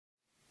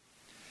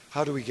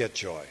How do we get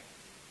joy?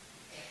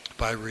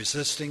 By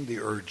resisting the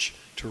urge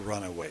to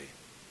run away.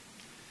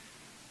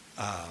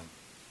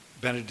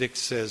 Benedict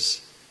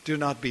says, do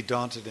not be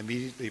daunted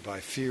immediately by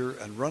fear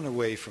and run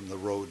away from the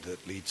road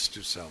that leads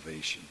to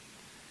salvation.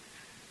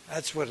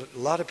 That's what a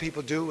lot of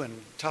people do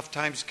when tough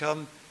times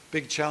come,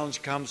 big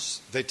challenge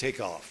comes, they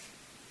take off.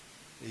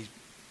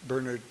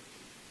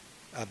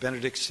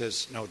 Benedict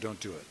says, no, don't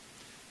do it.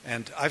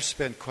 And I've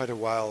spent quite a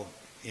while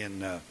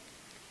in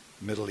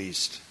Middle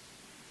East,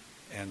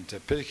 and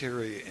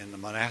particularly in the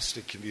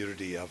monastic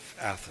community of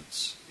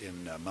Athens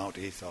in Mount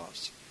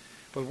Athos.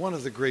 But one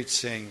of the great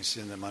sayings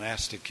in the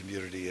monastic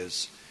community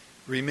is,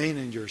 remain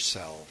in your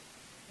cell.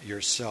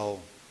 Your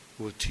cell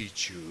will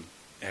teach you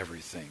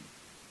everything.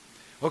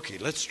 Okay,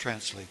 let's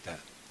translate that.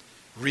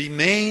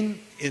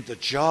 Remain in the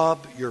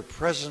job you're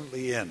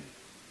presently in.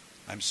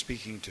 I'm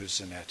speaking to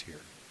Zanette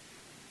here.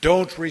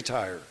 Don't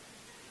retire.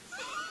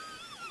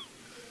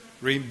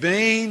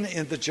 Remain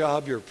in the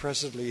job you're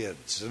presently in.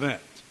 Zanette.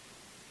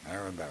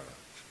 Marambara.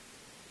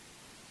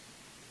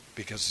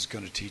 Because it's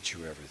going to teach you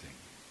everything.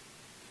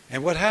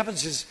 And what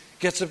happens is, it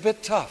gets a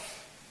bit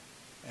tough.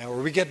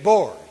 Or we get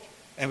bored.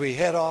 And we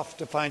head off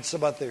to find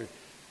some other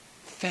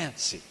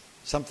fancy.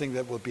 Something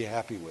that we'll be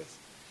happy with.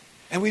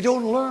 And we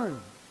don't learn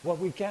what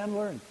we can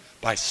learn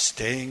by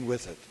staying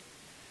with it.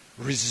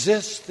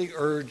 Resist the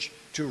urge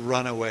to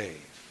run away.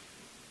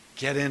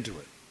 Get into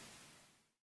it.